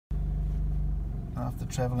After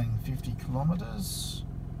travelling 50 kilometres,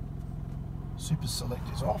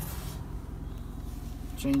 SuperSelect is off.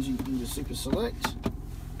 Changing into SuperSelect,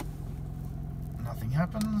 nothing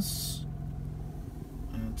happens,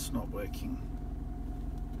 and it's not working.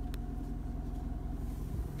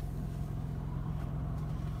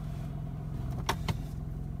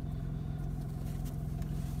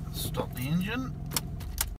 Stop the engine,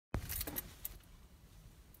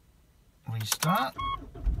 restart,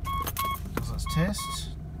 because let's test.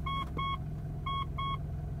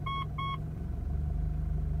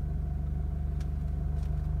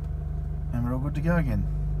 And we're all good to go again,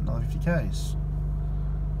 another 50 Ks.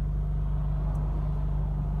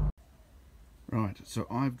 Right, so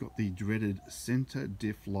I've got the dreaded center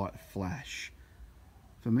diff light flash.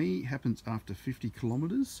 For me, it happens after 50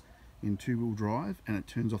 kilometers in two-wheel drive, and it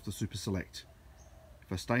turns off the SuperSelect.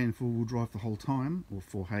 If I stay in four-wheel drive the whole time, or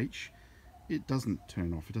 4H, it doesn't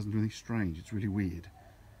turn off. It doesn't do anything strange. It's really weird.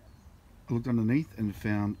 I looked underneath and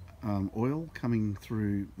found oil coming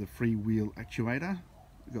through the freewheel actuator.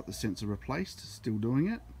 Got the sensor replaced, still doing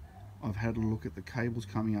it. I've had a look at the cables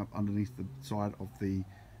coming up underneath the side of the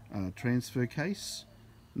transfer case.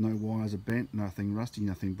 No wires are bent, nothing rusty,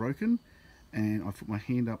 nothing broken. And I put my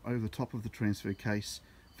hand up over the top of the transfer case,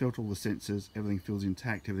 felt all the sensors, everything feels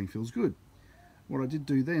intact, everything feels good. What I did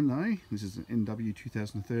do then though, this is an NW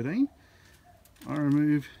 2013, I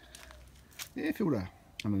removed the air filter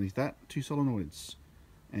underneath that, 2 solenoids.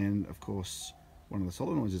 And of course, one of the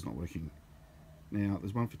solenoids is not working. Now,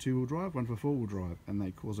 there's one for two-wheel drive, one for four-wheel drive, and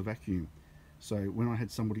they cause a vacuum. So when I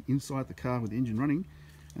had somebody inside the car with the engine running,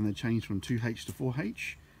 and they changed from 2H to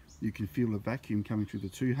 4H, you can feel a vacuum coming through the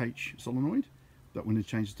 2H solenoid, but when it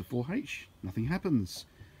changes to 4H, nothing happens.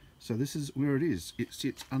 So this is where it is. It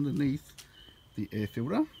sits underneath the air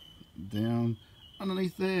filter, down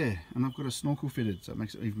underneath there, and I've got a snorkel fitted, so it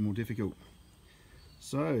makes it even more difficult.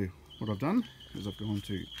 So what I've done is I've gone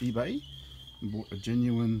to eBay and bought a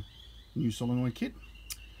genuine new solenoid kit.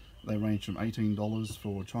 They range from $18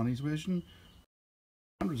 for a Chinese version,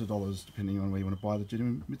 hundreds of dollars depending on where you want to buy the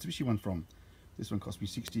genuine Mitsubishi one from. This one cost me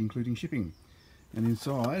 $60 including shipping. And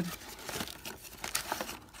inside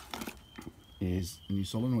is a new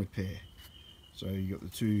solenoid pair. So you got the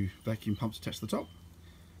 2 vacuum pumps attached to the top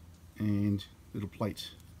and little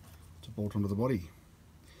plate to bolt onto the body.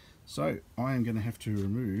 So I am going to have to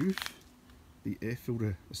remove the air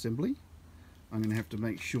filter assembly. I'm going to have to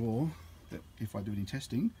make sure that if I do any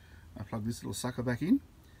testing, I plug this little sucker back in,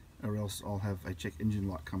 or else I'll have a check engine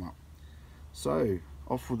light come up. So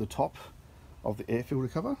off with the top of the air filter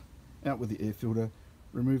cover, out with the air filter,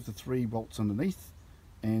 remove the 3 bolts underneath,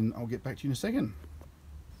 and I'll get back to you in a second.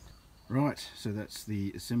 Right, so that's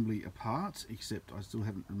the assembly apart, except I still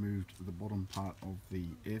haven't removed the bottom part of the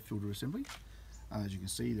air filter assembly. As you can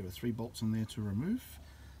see, there are 3 bolts on there to remove.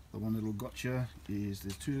 The one little gotcha is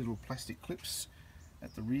there's 2 little plastic clips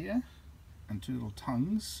at the rear and 2 little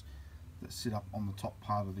tongues that sit up on the top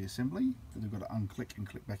part of the assembly that you've got to unclick and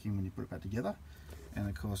click back in when you put it back together. And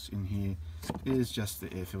of course in here is just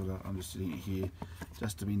the air filter. I'm just sitting it here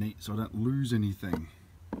just to be neat so I don't lose anything.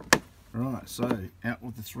 Right, so out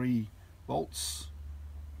with the 3 bolts,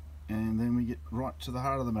 and then we get right to the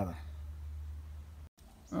heart of the matter.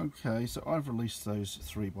 Okay, so I've released those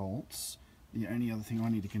 3 bolts. The only other thing I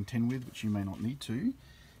need to contend with, which you may not need to,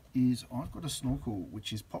 is I've got a snorkel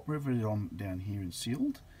which is pop riveted on down here and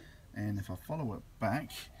sealed, and if I follow it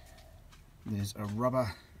back, there's a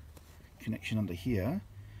rubber connection under here,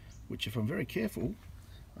 which if I'm very careful,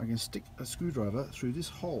 I can stick a screwdriver through this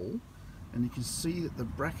hole, and you can see that the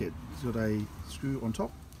bracket has got a screw on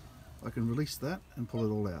top. I can release that and pull it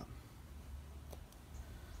all out.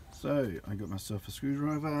 So I got myself a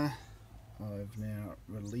screwdriver. I've now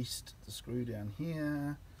released the screw down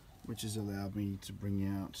here, which has allowed me to bring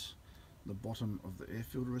out the bottom of the air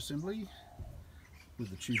filter assembly with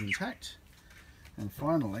the tube intact. And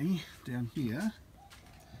finally, down here,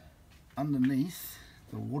 underneath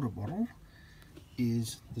the water bottle,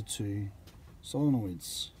 is the 2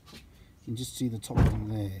 solenoids. You can just see the top of them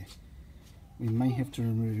there. We may have to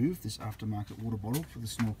remove this aftermarket water bottle for the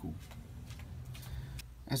snorkel.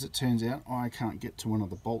 As it turns out, I can't get to one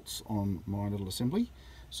of the bolts on my little assembly,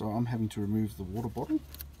 so I'm having to remove the water bottle,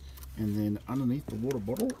 and then underneath the water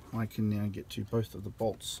bottle I can now get to both of the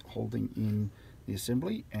bolts holding in the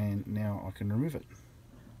assembly, and now I can remove it.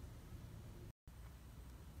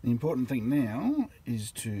 The important thing now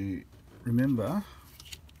is to remember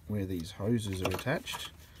where these hoses are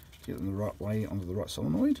attached, to get them the right way onto the right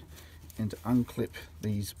solenoid, and to unclip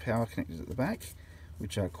these power connectors at the back,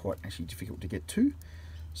 which are quite actually difficult to get to.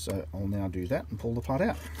 So I'll now do that and pull the part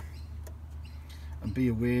out. and be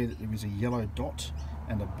aware that there is a yellow dot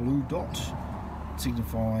and a blue dot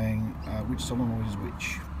signifying which solenoid is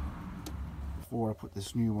which. Before I put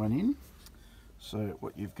this new one in, so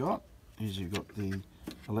what you've got is you've got the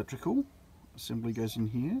electrical assembly goes in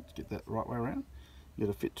here to get that the right way around. You've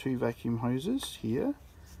got to fit 2 vacuum hoses here,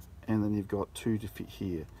 and then you've got 2 to fit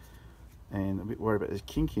here. And I'm a bit worried about this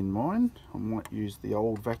kink in mine. I might use the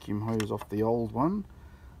old vacuum hose off the old one.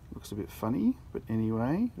 Looks a bit funny, but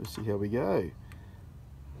anyway, let's see how we go.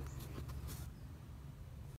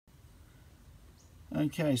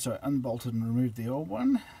 Okay, so I unbolted and removed the old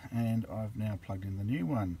one, and I've now plugged in the new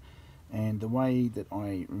one. And the way that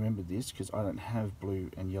I remember this, because I don't have blue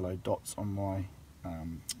and yellow dots on my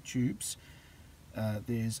tubes,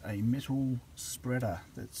 there's a metal spreader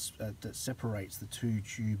that separates the 2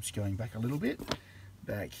 tubes going back a little bit,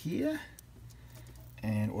 back here.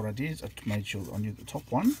 And what I did is I made sure that I knew the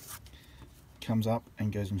top one comes up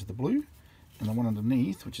and goes into the blue, and the one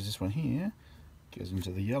underneath, which is this one here, goes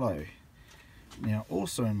into the yellow. Now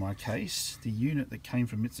also in my case, the unit that came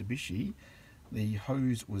from Mitsubishi, the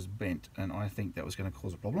hose was bent, and I think that was going to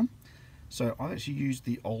cause a problem. So I've actually used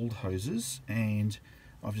the old hoses, and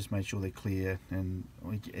I've just made sure they're clear and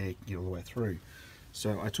air can get all the way through.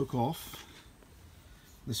 So I took off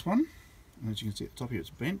this one, and as you can see at the top here it's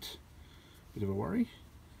bent, bit of a worry,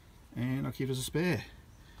 and I keep it as a spare.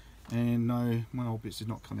 And no, my old bits did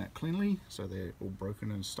not come out cleanly, so they're all broken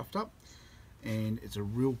and stuffed up, and it's a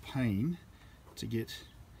real pain to get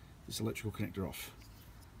this electrical connector off.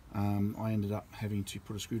 I ended up having to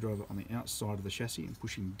put a screwdriver on the outside of the chassis and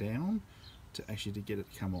pushing down to get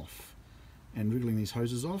it to come off. And wriggling these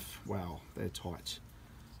hoses off, wow, they're tight.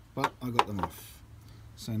 But I got them off.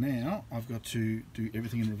 So now I've got to do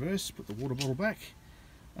everything in reverse, put the water bottle back,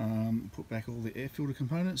 put back all the air filter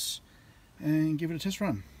components, and give it a test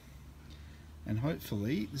run. And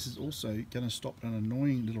hopefully this is also going to stop an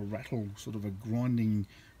annoying little rattle, sort of a grinding,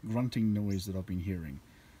 grunting noise that I've been hearing.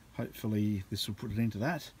 Hopefully this will put an end to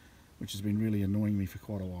that, which has been really annoying me for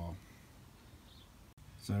quite a while.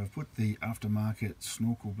 So I've put the aftermarket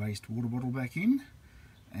snorkel based water bottle back in,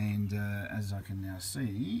 and as I can now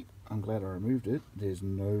see, I'm glad I removed it. There's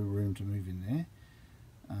no room to move in there.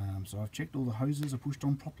 So I've checked all the hoses are pushed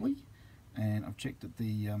on properly, and I've checked that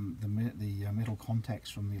the metal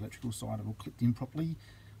contacts from the electrical side are all clipped in properly.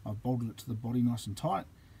 I've bolted it to the body nice and tight.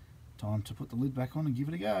 Time to put the lid back on and give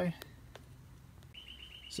it a go.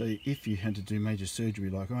 So if you had to do major surgery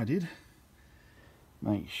like I did,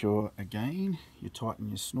 make sure again you tighten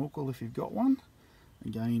your snorkel if you've got one.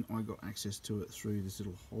 Again, I got access to it through this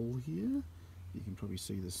little hole here. You can probably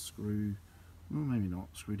see the screw, well maybe not,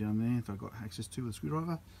 screw down there that I got access to with a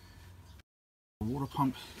screwdriver. The water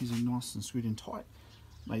pump is in nice and screwed in tight.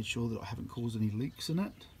 Made sure that I haven't caused any leaks in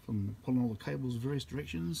it from pulling all the cables various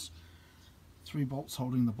directions. 3 bolts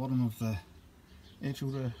holding the bottom of the air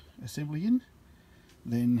filter assembly in.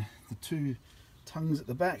 Then the 2 tongues at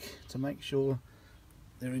the back to make sure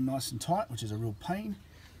they're in nice and tight, which is a real pain.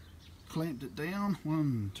 Clamped it down,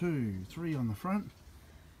 1, 2, 3 on the front.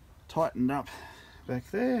 Tightened up back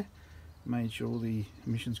there. Made sure the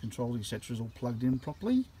emissions control, etc. is all plugged in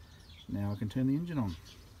properly. Now I can turn the engine on.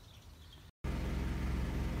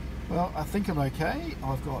 Well, I think I'm okay.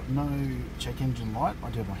 I've got no check engine light. I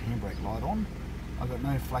do have my handbrake light on. I've got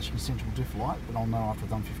no flashing central diff light, but I'll know after I've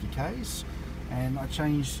done 50 k's. And I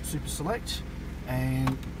changed SuperSelect,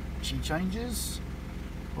 and she changes.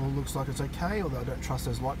 All looks like it's okay, although I don't trust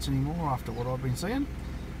those lights anymore after what I've been seeing.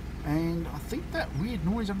 And I think that weird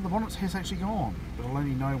noise under the bonnet has actually gone, but I'll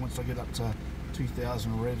only know once I get up to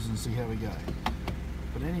 2,000 revs and see how we go.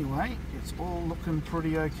 But anyway, it's all looking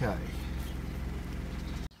pretty okay.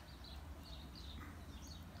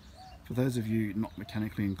 For those of you not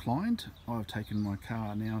mechanically inclined, I've taken my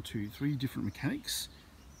car now to 3 different mechanics.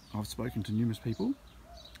 I've spoken to numerous people.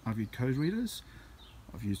 I've used code readers.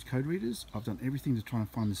 I've done everything to try and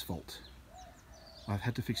find this fault. I've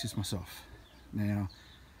had to fix this myself. Now,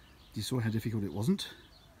 you saw how difficult it wasn't.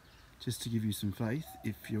 Just to give you some faith,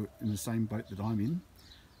 if you're in the same boat that I'm in,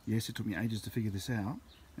 yes, it took me ages to figure this out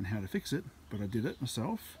and how to fix it, but I did it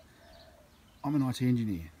myself. I'm an IT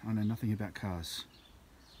engineer. I know nothing about cars.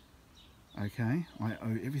 Okay, I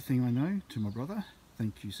owe everything I know to my brother.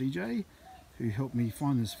 Thank you, CJ, who helped me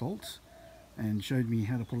find this fault and showed me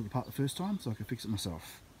how to pull it apart the first time so I could fix it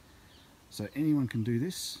myself. So anyone can do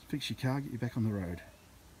this. Fix your car, get you back on the road.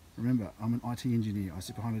 Remember, I'm an IT engineer. I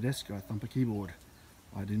sit behind a desk, I thump a keyboard.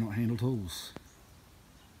 I do not handle tools.